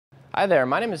Hi there,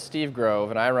 my name is Steve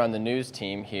Grove and I run the news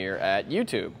team here at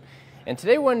YouTube. And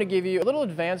today we wanted to give you a little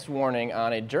advanced warning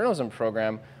on a journalism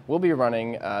program we'll be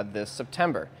running this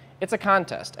September. It's a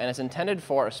contest and it's intended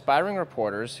for aspiring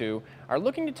reporters who are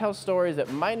looking to tell stories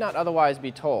that might not otherwise be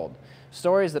told,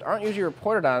 stories that aren't usually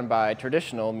reported on by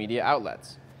traditional media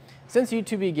outlets. Since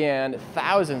YouTube began,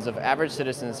 thousands of average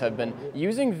citizens have been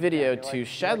using video to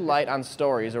shed light on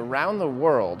stories around the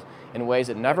world in ways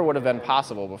that never would have been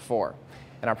possible before.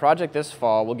 And our project this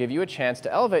fall will give you a chance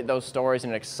to elevate those stories in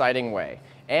an exciting way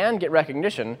and get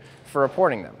recognition for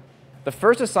reporting them. The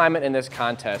first assignment in this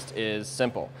contest is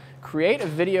simple. Create a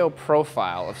video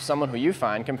profile of someone who you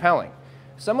find compelling,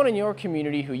 someone in your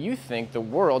community who you think the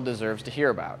world deserves to hear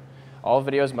about. All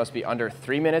videos must be under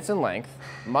 3 minutes in length,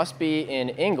 must be in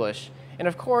English, and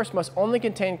of course must only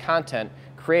contain content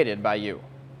created by you.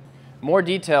 More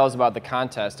details about the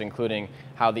contest, including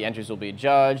how the entries will be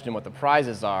judged and what the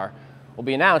prizes are, will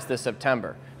be announced this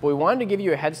September. But we wanted to give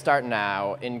you a head start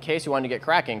now in case you wanted to get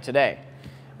cracking today.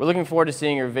 We're looking forward to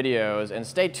seeing your videos and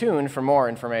stay tuned for more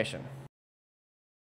information.